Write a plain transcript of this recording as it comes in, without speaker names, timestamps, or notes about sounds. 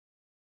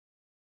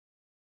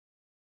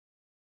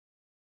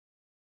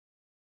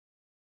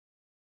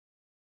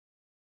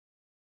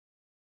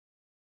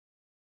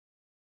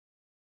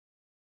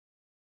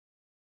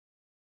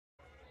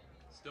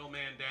Still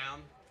man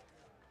down.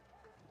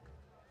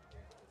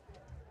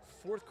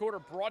 Fourth quarter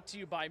brought to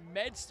you by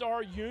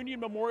MedStar,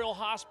 Union Memorial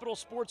Hospital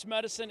Sports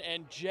Medicine,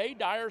 and J.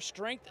 Dyer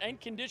Strength and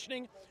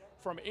Conditioning.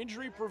 From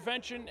injury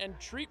prevention and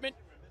treatment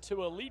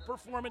to elite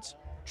performance,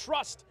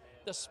 trust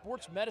the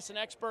sports medicine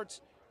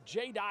experts,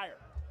 J. Dyer.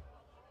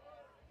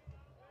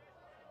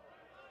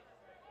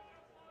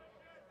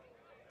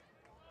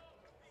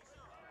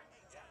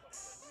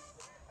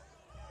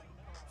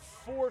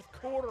 Fourth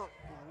quarter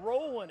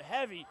rolling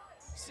heavy.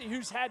 See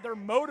who's had their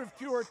motive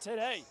cure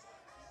today.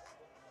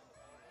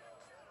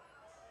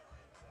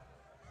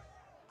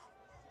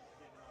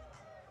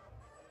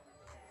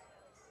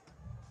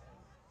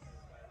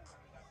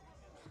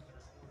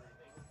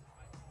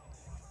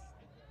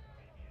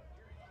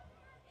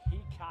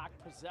 Heacock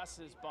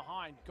possesses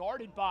behind,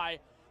 guarded by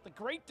the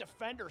great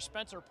defender,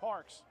 Spencer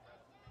Parks.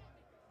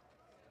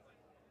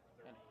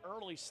 An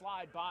early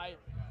slide by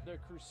the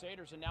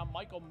Crusaders, and now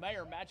Michael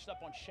Mayer matched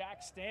up on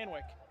Shaq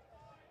Stanwyck.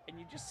 And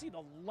you just see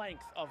the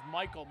length of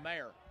Michael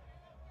Mayer.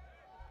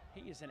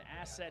 He is an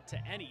asset to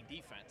any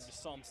defense. You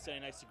saw him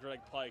standing next to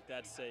Greg Pike.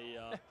 That's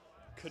a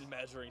good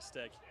measuring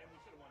stick.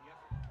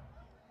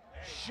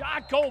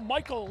 Shot goal,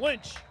 Michael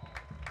Lynch.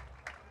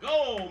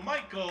 Go,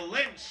 Michael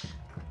Lynch.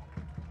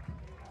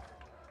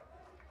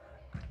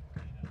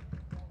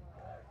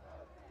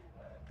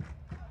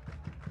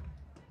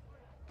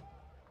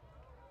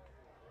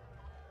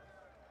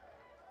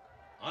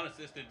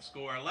 Unassisted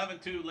score,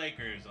 11-2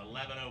 Lakers,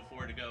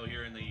 11:04 to go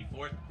here in the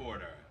fourth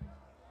quarter.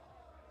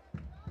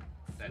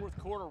 Fourth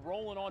quarter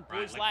rolling on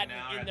Brian Blues Latin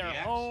Lichtenauer in at their the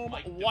X, home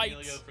Mike whites.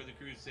 D'Amelio for the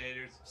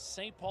Crusaders.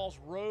 St. Paul's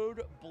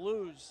Road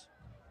Blues.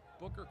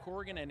 Booker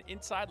Corrigan and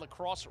inside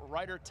lacrosse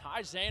writer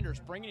Ty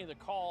Zanders bringing you the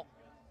call.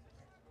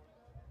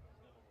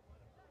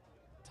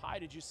 Ty,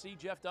 did you see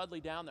Jeff Dudley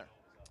down there?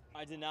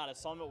 I did not. I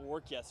saw him at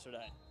work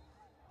yesterday.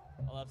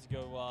 I'll have to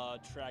go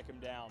track him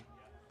down.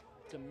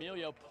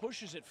 D'Amelio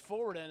pushes it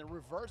forward and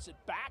reverses it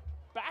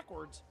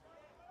backwards.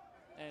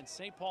 And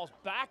St. Paul's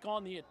back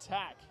on the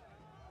attack.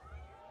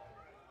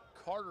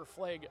 Carter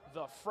Flagg,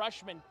 the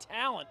freshman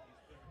talent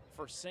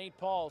for St.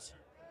 Paul's.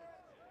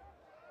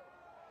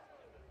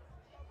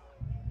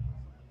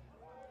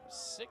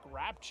 Sick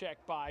wrap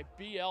check by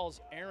BL's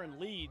Aaron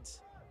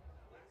Leeds.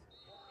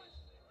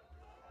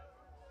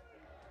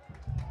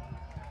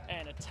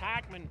 And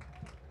attackman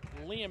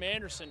Liam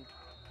Anderson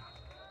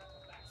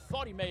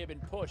thought he may have been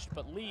pushed,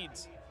 but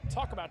Leeds,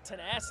 talk about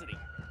tenacity.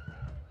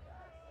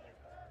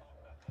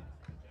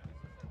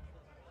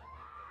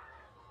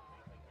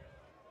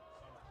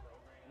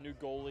 New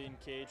goalie in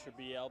cage for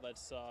BL.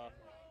 That's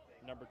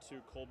number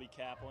 2, Colby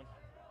Kaplan.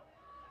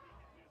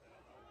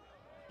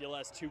 BL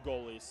has 2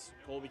 goalies.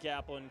 Colby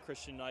Kaplan,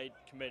 Christian Knight,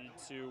 committed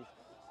to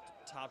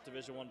top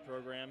Division I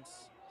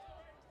programs.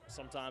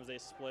 Sometimes they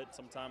split,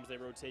 sometimes they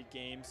rotate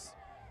games.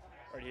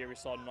 Right here we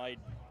saw Knight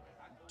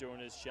doing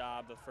his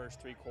job the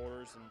first 3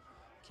 quarters and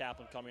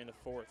Kaplan coming in the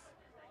fourth.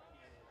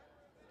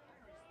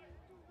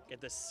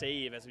 Get the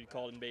save, as we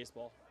call it in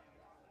baseball.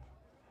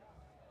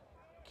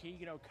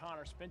 Keegan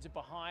O'Connor spins it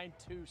behind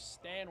to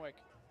Stanwyck.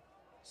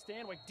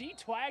 Stanwyck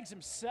de-twags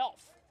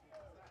himself.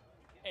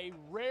 A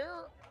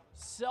rare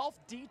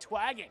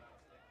self-de-twagging.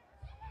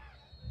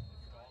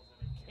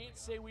 Can't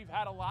say we've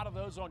had a lot of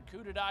those on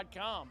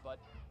CUDA.com, but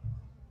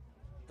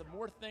the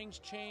more things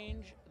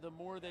change, the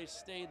more they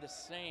stay the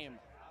same.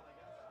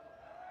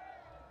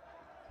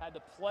 Had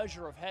the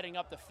pleasure of heading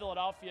up to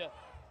Philadelphia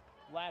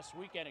last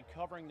weekend and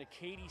covering the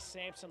Katie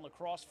Sampson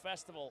Lacrosse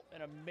Festival,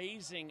 an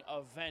amazing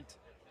event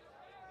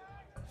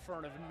for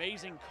an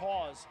amazing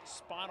cause,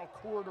 spinal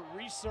cord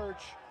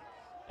research,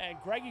 and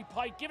Greggy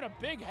Pike giving a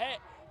big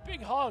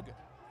hug.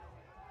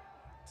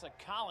 It's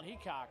like Colin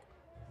Heacock.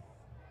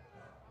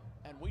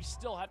 And we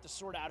still have to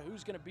sort out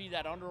who's going to be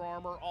that Under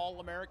Armour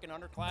All-American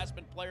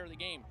Underclassmen Player of the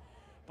Game.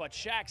 But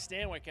Shaq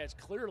Stanwyck has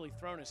clearly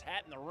thrown his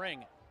hat in the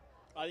ring.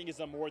 I think he's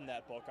done more than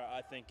that, Book.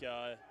 I think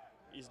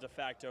he's a de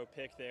facto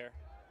pick there.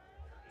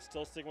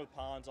 Still sticking with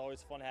Pons.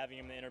 Always fun having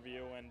him in the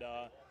interview, and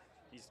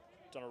he's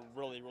done a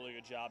really, really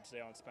good job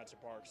today on Spencer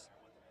Parks.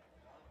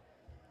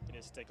 Getting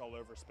his stick all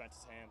over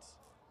Spencer's hands.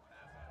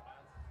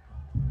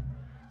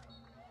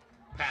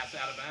 Pass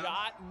out of bounds.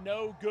 Shot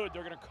no good.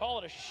 They're going to call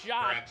it a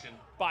shot Correction.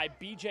 by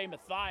B.J.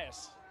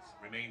 Mathias.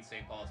 Remains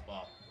St. Paul's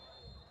ball.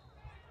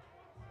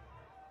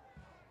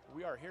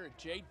 We are here at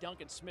J.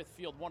 Duncan Smith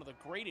Field, one of the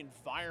great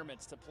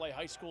environments to play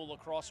high school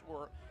lacrosse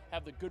or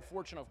have the good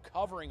fortune of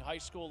covering high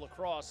school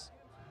lacrosse.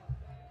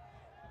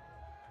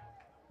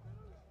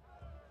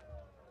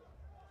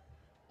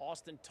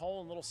 Austin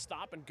Tolan, little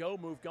stop and go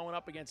move going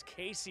up against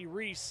Casey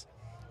Reese.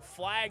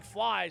 Flag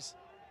flies.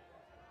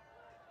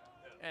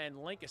 And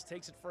Linkus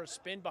takes it for a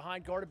spin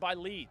behind, guarded by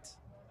Leeds.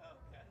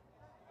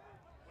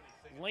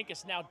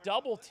 Linkus now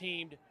double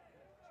teamed.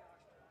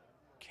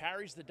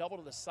 Carries the double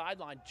to the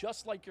sideline,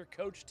 just like your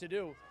coach to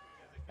do,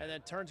 and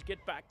then turns to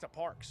get back to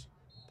Parks.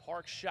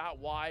 Parks shot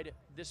wide.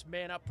 This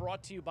man up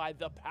brought to you by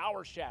The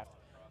Power Shaft.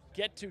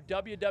 Get to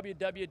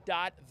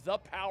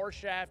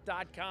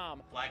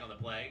www.thepowershaft.com. Flag on the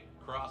play,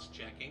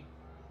 cross-checking.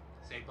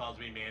 St. Paul's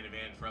being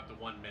man-to-man for up to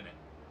 1 minute.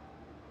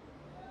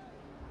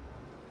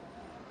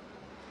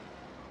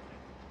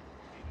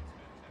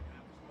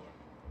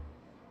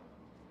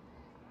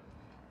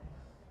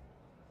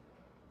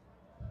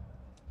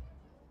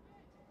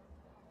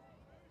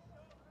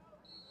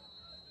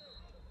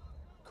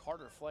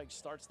 Carter Flagg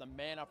starts the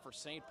man up for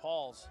St.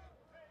 Paul's.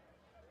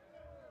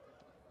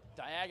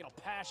 Diagonal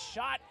pass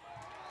shot.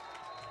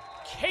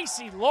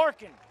 Casey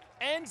Larkin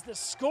ends the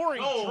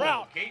scoring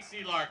drought.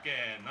 Casey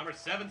Larkin, number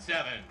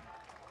 7-7.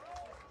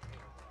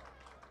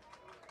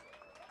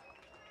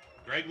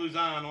 Greg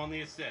Luzon on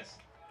the assist.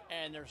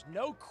 And there's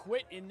no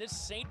quit in this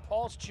St.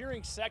 Paul's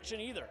cheering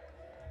section either.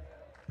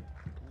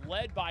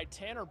 Led by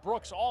Tanner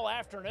Brooks all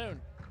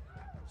afternoon.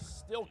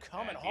 Still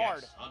coming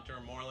hard. Yes, Hunter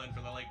Moreland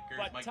for the Lakers,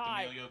 But Mike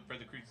Ty, D'Amelio for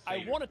the Crusaders.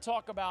 I want to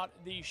talk about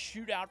the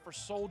Shootout for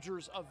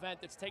Soldiers event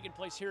that's taking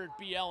place here at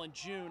BL in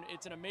June.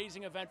 It's an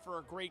amazing event for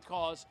a great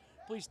cause.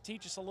 Please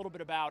teach us a little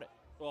bit about it.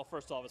 Well,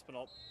 first off, it's been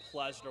a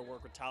pleasure to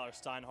work with Tyler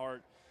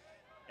Steinhardt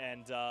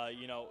and,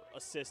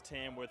 assist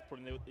him with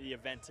putting the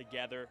event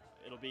together.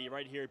 It'll be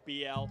right here at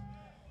BL.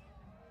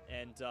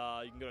 And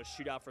you can go to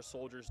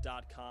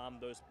shootoutforsoldiers.com.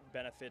 Those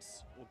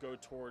benefits will go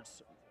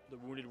towards the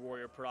Wounded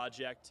Warrior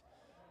Project.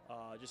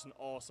 Just an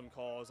awesome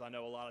cause. I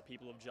know a lot of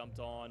people have jumped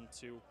on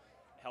to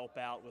help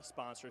out with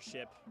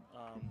sponsorship.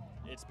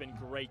 It's been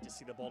great to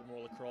see the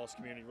Baltimore lacrosse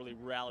community really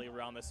rally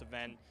around this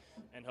event,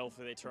 and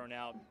hopefully they turn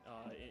out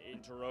in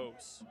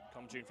droves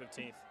come June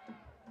 15th.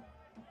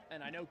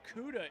 And I know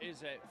CUDA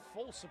is a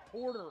full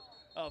supporter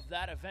of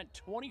that event,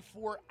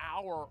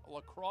 24-hour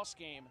lacrosse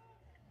game.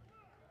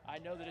 I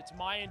know that it's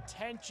my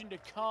intention to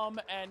come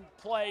and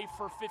play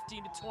for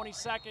 15 to 20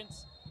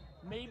 seconds,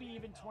 maybe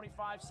even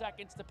 25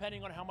 seconds,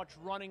 depending on how much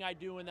running I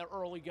do in the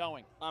early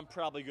going. I'm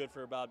probably good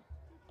for about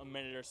a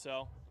minute or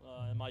so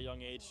in my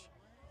young age.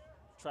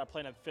 Tried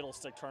playing a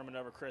fiddlestick tournament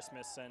over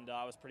Christmas, and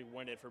I was pretty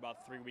winded for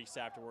about 3 weeks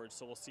afterwards,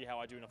 so we'll see how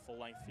I do in a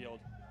full-length field.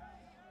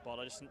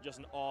 But just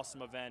an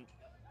awesome event.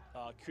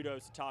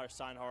 Kudos to Tyler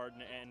Steinhardt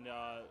and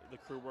the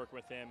crew working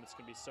with him. It's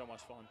going to be so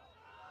much fun.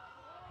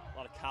 A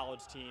lot of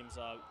college teams.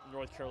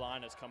 North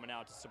Carolina's coming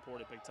out to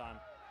support it big time.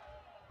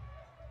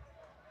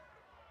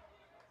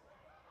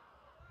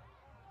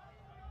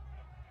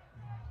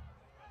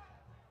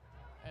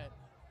 And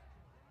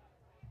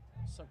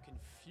some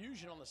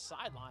confusion on the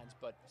sidelines,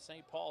 but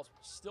St. Paul's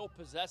still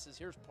possesses.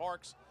 Here's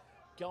Parks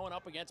going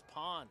up against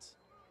Pons.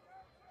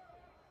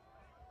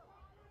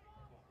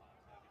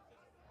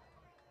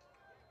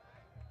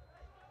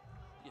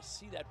 You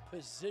see that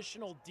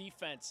positional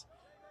defense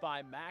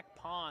by Mac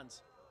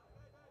Pons.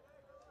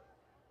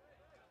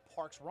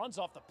 Parks runs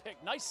off the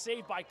pick. Nice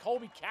save by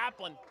Colby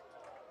Kaplan.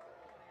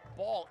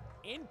 Ball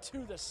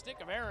into the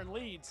stick of Aaron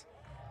Leeds.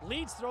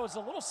 Leeds throws a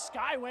little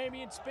sky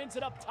whammy and spins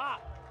it up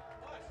top.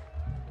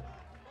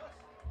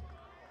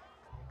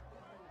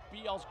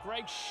 BL's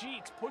Greg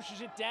Sheets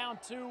pushes it down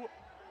to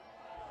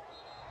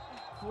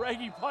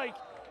Greggy Pike.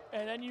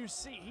 And then you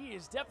see he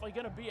is definitely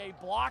going to be a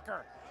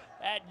blocker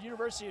at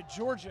University of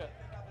Georgia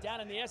down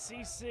in the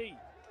SEC.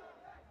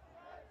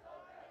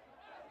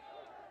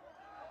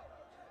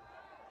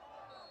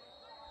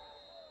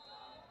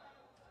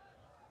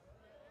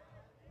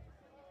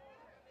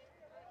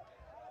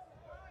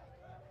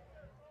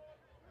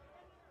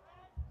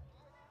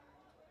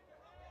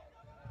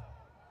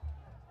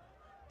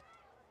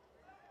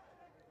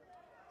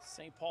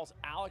 St. Paul's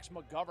Alex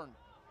McGovern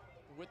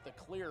with the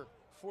clear.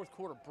 Fourth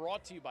quarter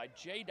brought to you by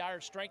J.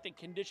 Dyer Strength and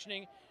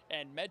Conditioning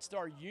and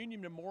MedStar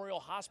Union Memorial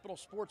Hospital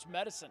Sports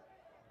Medicine.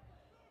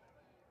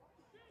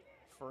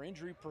 For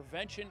injury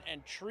prevention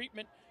and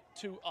treatment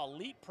to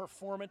elite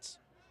performance,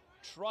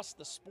 trust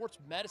the sports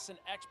medicine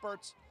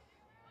experts,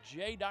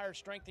 J. Dyer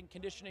Strength and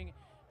Conditioning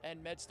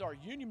and MedStar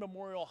Union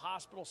Memorial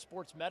Hospital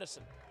Sports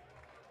Medicine.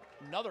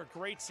 Another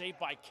great save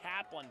by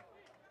Kaplan.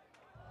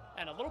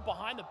 And a little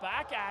behind the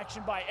back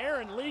action by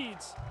Aaron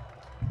Leeds.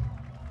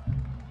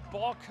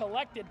 Ball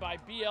collected by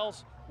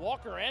BL's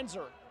Walker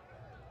Enzer.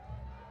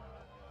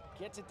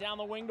 Gets it down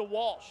the wing to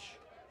Walsh.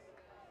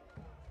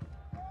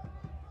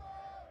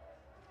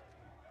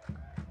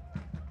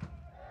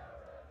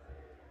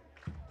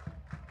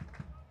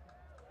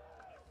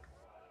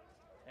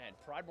 And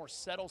Pridemore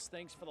settles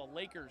things for the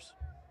Lakers.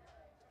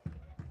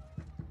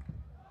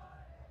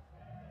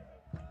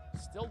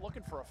 Still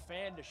looking for a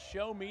fan to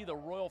show me the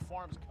Royal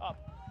Farms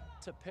Cup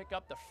to pick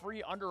up the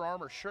free Under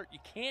Armour shirt. You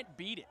can't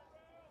beat it.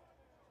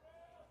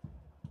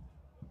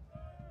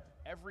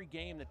 Every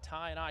game that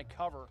Ty and I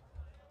cover,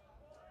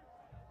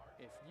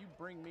 if you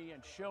bring me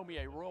and show me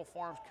a Royal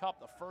Farms Cup,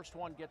 the first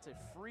one gets a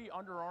free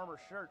Under Armour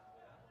shirt.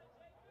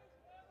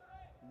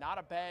 Not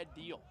a bad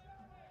deal.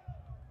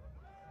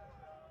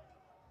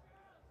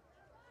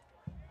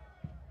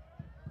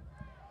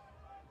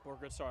 We're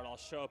good start. I'll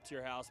show up to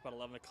your house about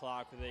 11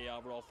 o'clock with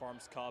a Royal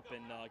Farms Cup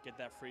and get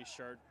that free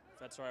shirt, if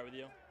that's all right with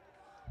you.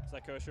 Is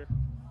that kosher?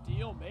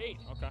 Deal made.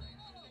 Okay.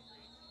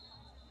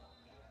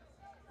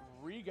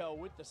 Rigo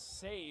with the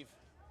save.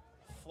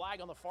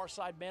 Flag on the far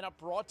side, man up,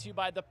 brought to you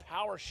by The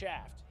Power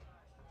Shaft.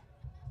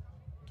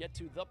 Get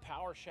to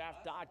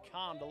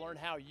thepowershaft.com to learn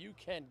how you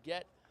can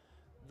get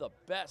the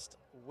best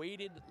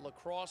weighted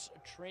lacrosse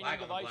training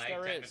Flag on the device flag,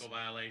 there is. technical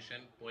violation.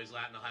 Boys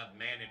Latin will have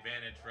man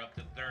advantage for up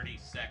to 30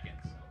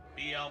 seconds.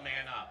 BL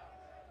man up.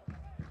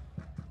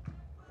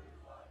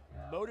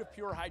 Motive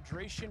Pure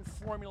Hydration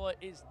Formula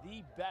is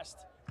the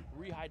best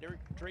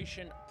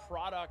rehydration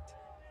product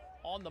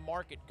on the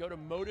market. Go to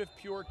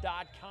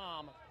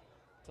motivepure.com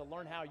to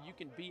learn how you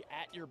can be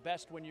at your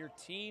best when your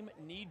team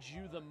needs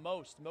you the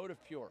most.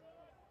 Motive Pure.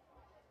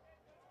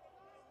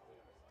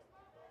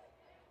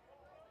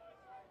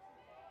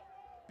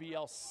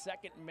 BL's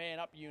second man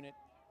up unit.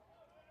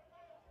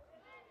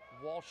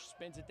 Walsh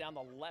spins it down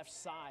the left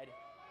side.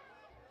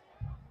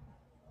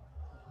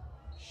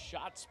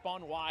 Shot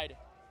spun wide.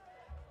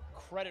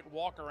 Credit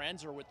Walker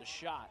Enzer with the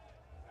shot.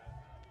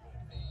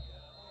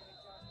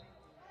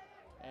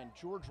 And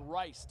George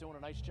Rice doing a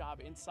nice job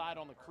inside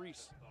on the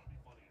crease.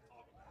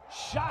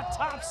 Shot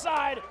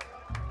topside.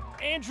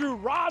 Andrew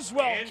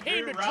Roswell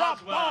came to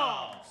drop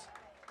bombs.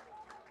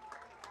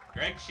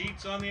 Greg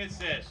Sheets on the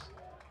assist.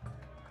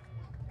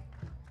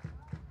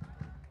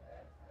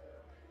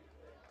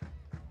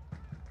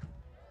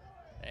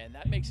 And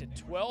that makes it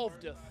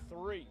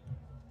 12-3.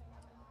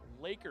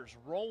 Lakers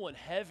rolling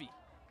heavy.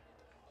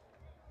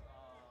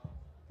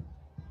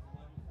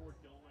 11-4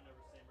 Gilman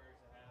over St.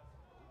 Mary's at half.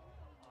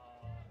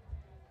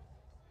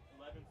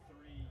 11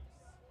 threes.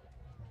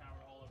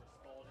 Coward Hall over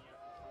Spalding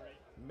after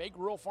 3. Make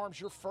Rural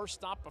Farms your first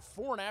stop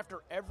before and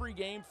after every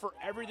game for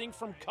everything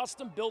from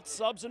custom-built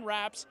subs and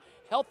wraps,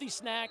 healthy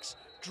snacks,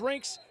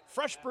 drinks,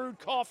 fresh brewed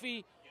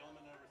coffee,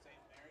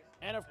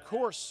 and of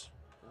course,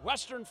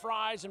 Western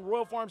fries and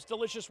Royal Farms'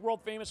 delicious,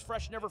 world-famous,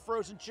 fresh,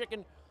 never-frozen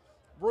chicken.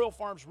 Royal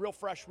Farms, real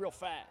fresh, real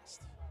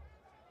fast.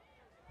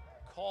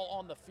 Call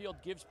on the field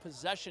gives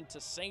possession to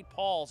St.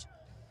 Paul's.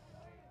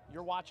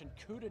 You're watching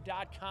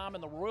CUDA.com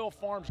and the Royal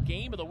Farms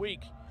Game of the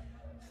Week.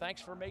 Thanks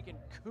for making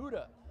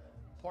CUDA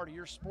part of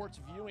your sports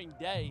viewing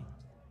day.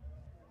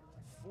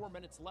 4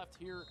 minutes left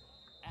here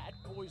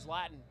at Boys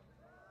Latin.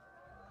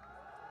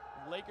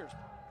 Lakers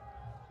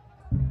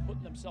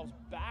putting themselves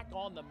back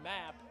on the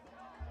map.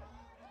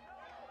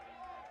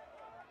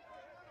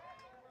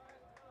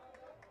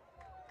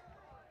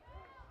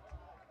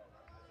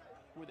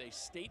 With a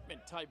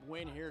statement-type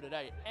win here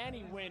today.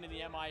 Any win in the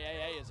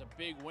MIAA is a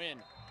big win.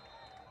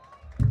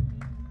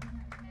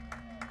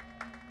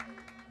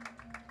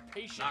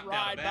 Patient Knocked ride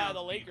out of by the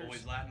bounds, Lakers.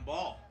 Boys Latin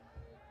ball.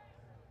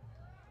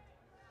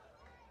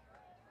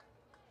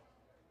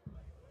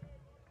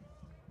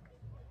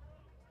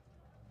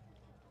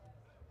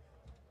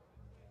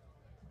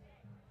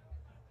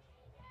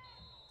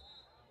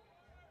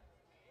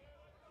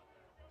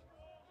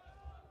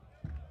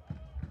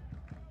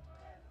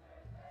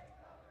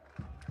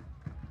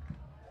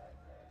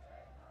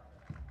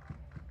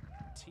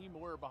 T.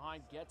 Moyer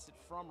behind gets it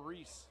from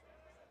Reese.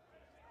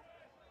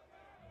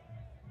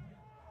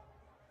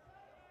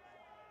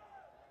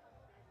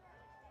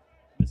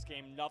 This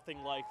game,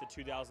 nothing like the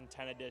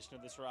 2010 edition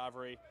of this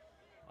rivalry.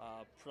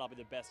 Probably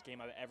the best game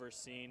I've ever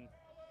seen.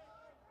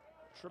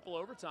 Triple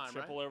overtime,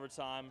 Triple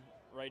overtime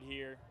right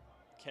here.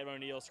 Kevin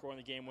O'Neal scoring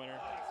the game winner.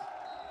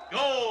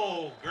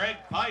 Goal, Greg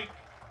Pike.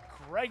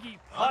 Greggy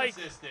Pike.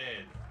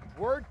 Unassisted.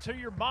 Word to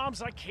your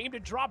moms, I came to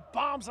drop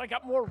bombs. I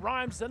got more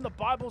rhymes than the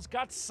Bible's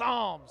got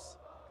Psalms.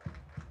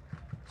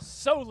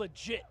 So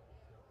legit.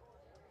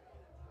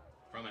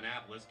 From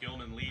Annapolis,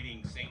 Gilman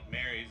leading St.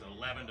 Mary's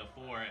 11-4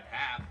 at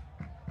half.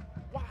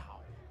 Wow.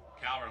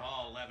 Coward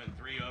Hall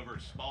 11-3 over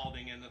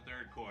Spalding in the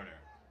third quarter.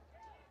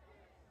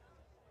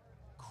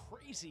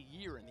 Crazy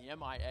year in the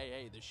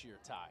MIAA this year,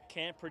 Ty.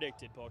 Can't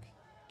predict it, Book.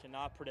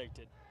 Cannot predict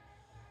it.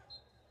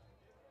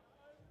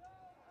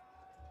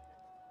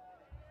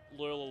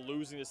 Loyola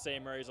losing to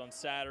St. Mary's on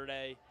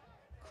Saturday,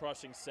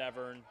 crushing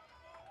Severn.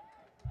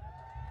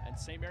 And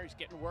St. Mary's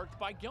getting worked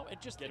by Gilman.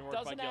 It just Getting it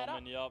worked by doesn't add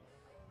Gilman, up. yep.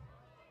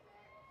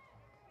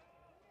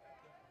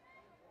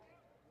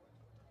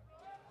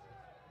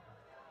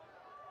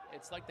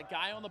 It's like the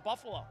guy on the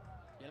Buffalo.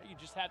 You know, you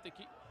just have to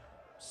keep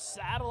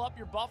saddle up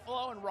your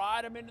Buffalo and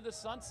ride them into the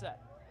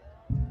sunset.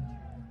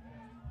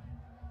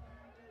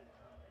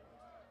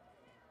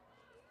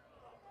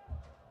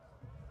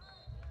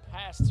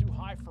 Pass too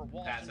high for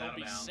Walsh, Pass and out it'll of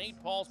be bounds.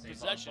 St. Paul's St.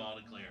 possession. Paul's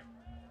ball to clear.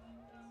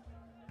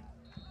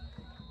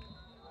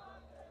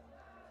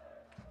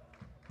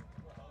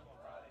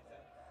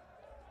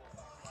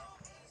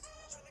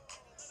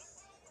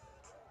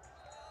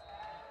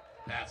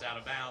 Pass out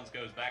of bounds,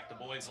 goes back to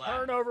Boys Latin.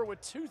 Turnover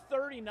with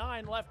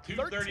 2:39 left.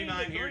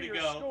 2:39 here to your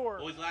go. Score.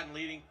 Boys Latin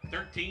leading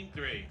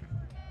 13-3.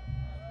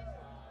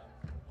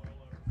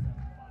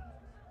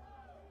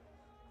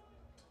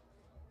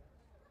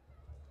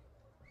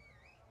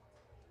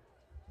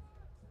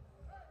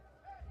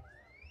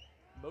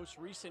 Most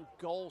recent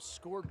goal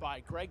scored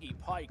by Greggy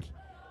Pike.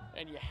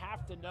 And you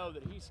have to know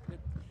that he's going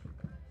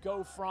to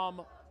go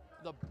from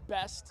the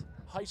best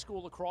high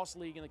school lacrosse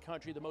league in the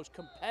country, the most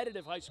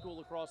competitive high school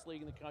lacrosse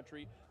league in the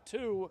country,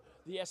 to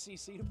the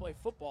SEC to play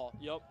football.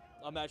 Yep.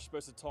 I'm actually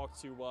supposed to talk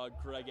to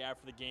Greg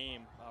after the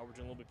game. We're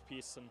doing a little bit of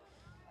piece on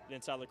the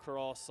inside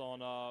lacrosse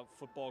on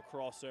football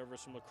crossovers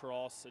from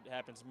lacrosse. It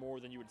happens more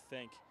than you would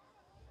think.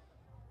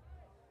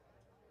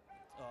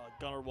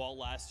 Gunnar Walt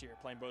last year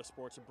playing both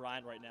sports with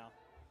Bryant right now.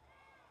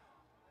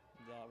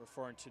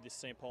 Referring to the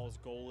St. Paul's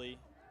goalie,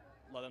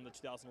 led them the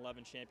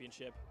 2011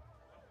 championship.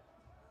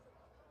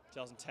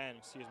 2010,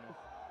 excuse me.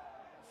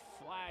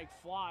 Flag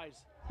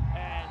flies.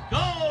 And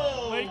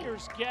Goal!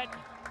 Lakers get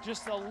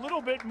just a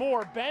little bit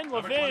more. Ben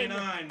Number Levin.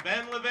 29,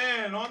 Ben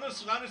Levin on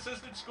the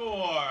unassisted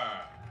score.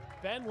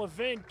 Ben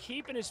Levin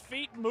keeping his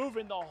feet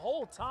moving the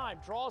whole time,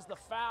 draws the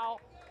foul,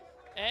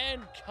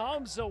 and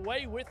comes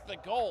away with the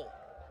goal.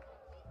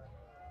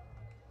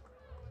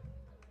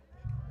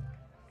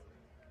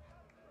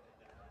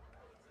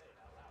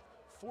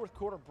 Fourth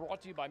quarter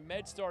brought to you by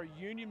MedStar,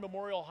 Union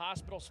Memorial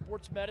Hospital,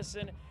 Sports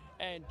Medicine,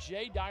 and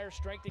J. Dyer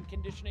Strength and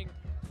Conditioning.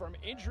 From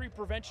injury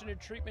prevention and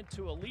treatment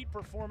to elite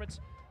performance,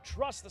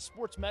 trust the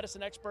sports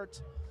medicine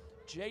experts.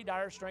 J.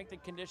 Dyer Strength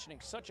and Conditioning.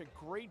 Such a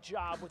great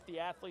job with the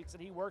athletes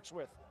that he works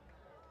with.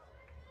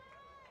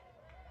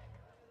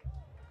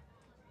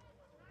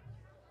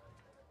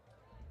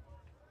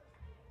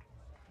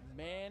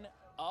 Man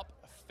up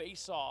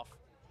face-off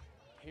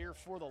here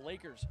for the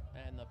Lakers,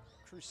 and the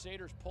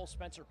Crusaders pull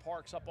Spencer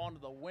Parks up onto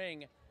the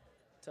wing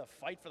to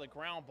fight for the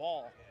ground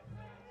ball.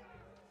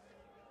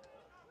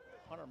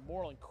 Hunter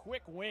Moreland,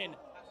 quick win.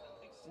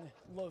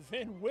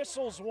 Levin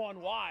whistles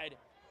one wide.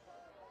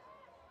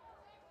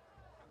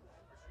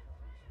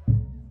 And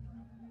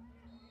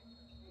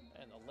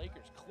the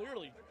Lakers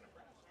clearly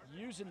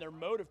using their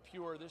motive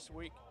pure this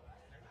week,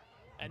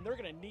 and they're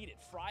going to need it.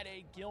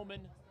 Friday,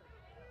 Gilman.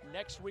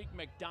 Next week,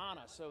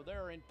 McDonough. So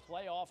they're in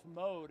playoff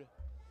mode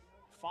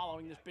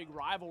following this big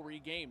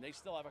rivalry game. They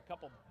still have a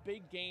couple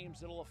big games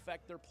that will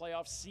affect their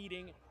playoff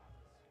seeding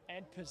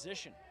and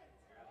position.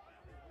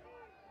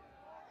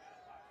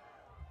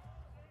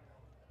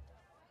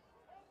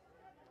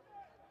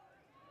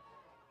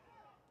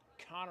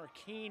 Connor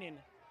Keenan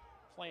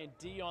playing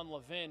D on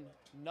Levin.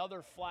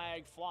 Another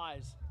flag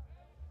flies.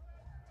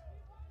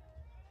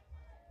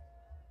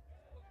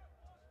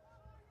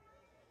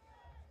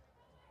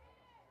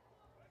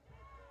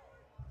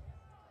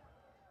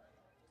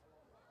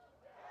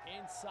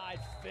 Inside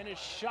finish,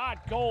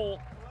 shot, goal.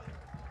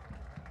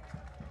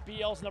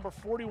 BL's number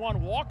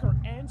 41, Walker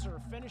Enzer,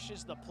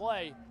 finishes the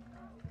play.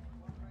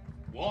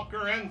 Walker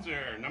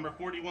Enzer, number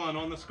 41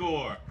 on the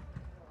score.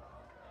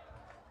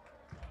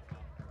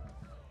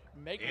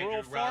 Make Andrew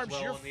Royal Farms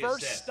Roswell your on the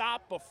first assist.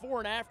 stop before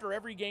and after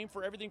every game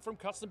for everything from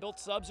custom-built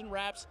subs and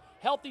wraps,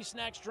 healthy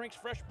snacks, drinks,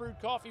 fresh brewed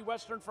coffee,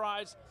 Western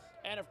fries,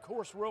 and of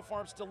course Royal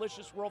Farms'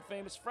 delicious,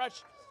 world-famous,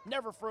 fresh,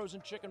 never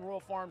frozen chicken. Royal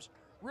Farms,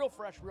 real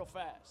fresh, real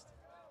fast.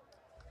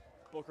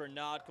 Booker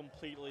not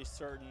completely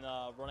certain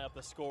running up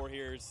the score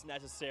here is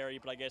necessary,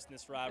 but I guess in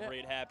this rivalry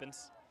it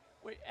happens.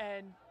 Wait,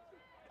 and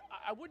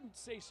I wouldn't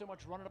say so much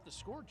running up the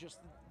score, just,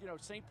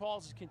 St.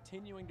 Paul's is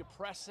continuing to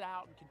press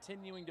out and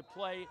continuing to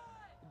play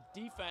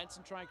defense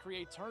and try and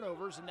create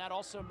turnovers, and that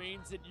also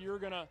means that you're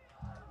going to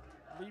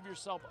leave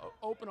yourself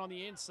open on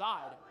the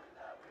inside.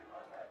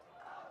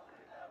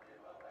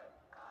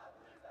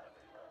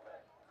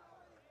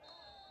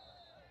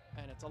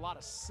 And it's a lot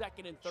of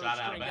second and third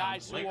string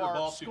guys who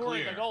are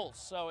scoring the goals.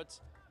 So it's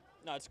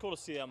cool to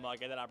see them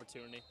get that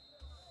opportunity.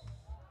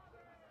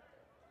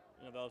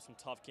 They'll have some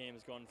tough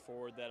games going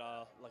forward that,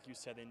 like you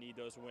said, they need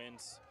those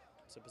wins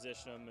to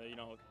position them,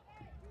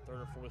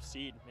 third or fourth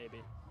seed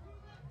maybe.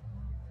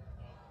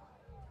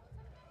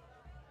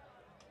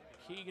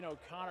 Keegan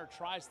O'Connor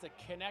tries to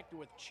connect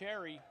with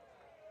Cherry.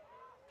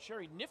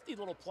 Cherry, nifty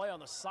little play on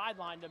the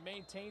sideline to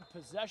maintain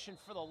possession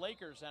for the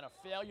Lakers, and a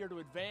failure to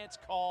advance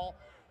call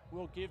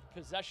will give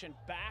possession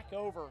back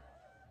over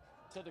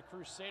to the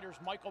Crusaders.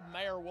 Michael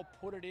Mayer will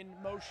put it in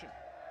motion.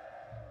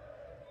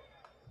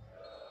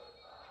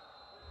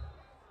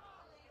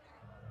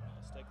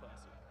 Stay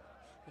classy.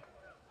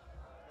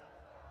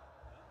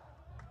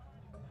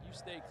 You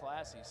stay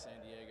classy, San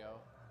Diego.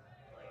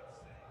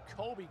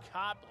 Kobe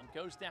Copeland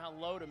goes down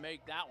low to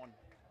make that one.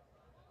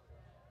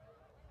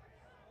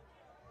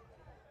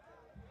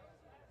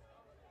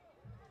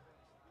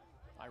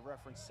 I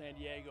referenced San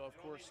Diego, of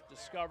course,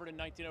 discovered in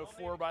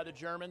 1904 by the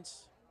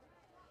Germans.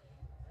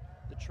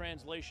 The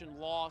translation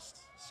lost,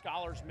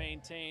 scholars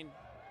maintain.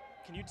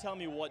 Can you tell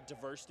me what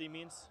diversity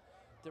means?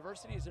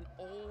 Diversity is an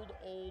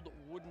old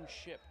wooden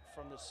ship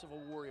from the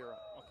Civil War era.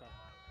 Okay.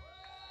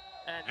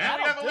 And we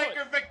have a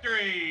Laker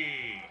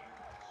victory.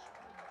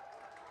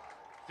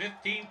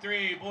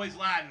 15-3, Boys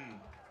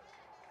Latin.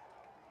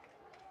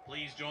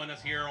 Please join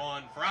us here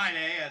on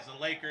Friday as the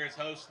Lakers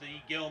host the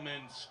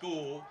Gilman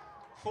School.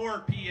 4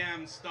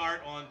 p.m.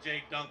 start on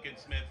Jake Duncan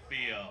Smith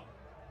Field.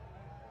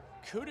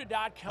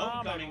 CUDA.com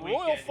Homecoming and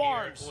Royal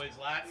Farms Boys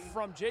Latin.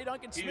 from J.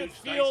 Duncan Smith Huge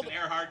Field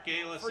Dyson Earhart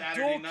Gala for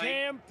Saturday Dual night.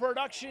 Cam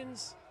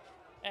Productions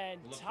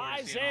and Look Ty forward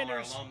to seeing all our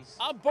Zanders. alums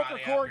I'm Booker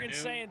Friday Corrigan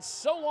afternoon. saying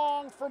so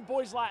long from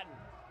Boys Latin.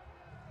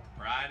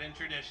 Pride and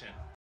tradition.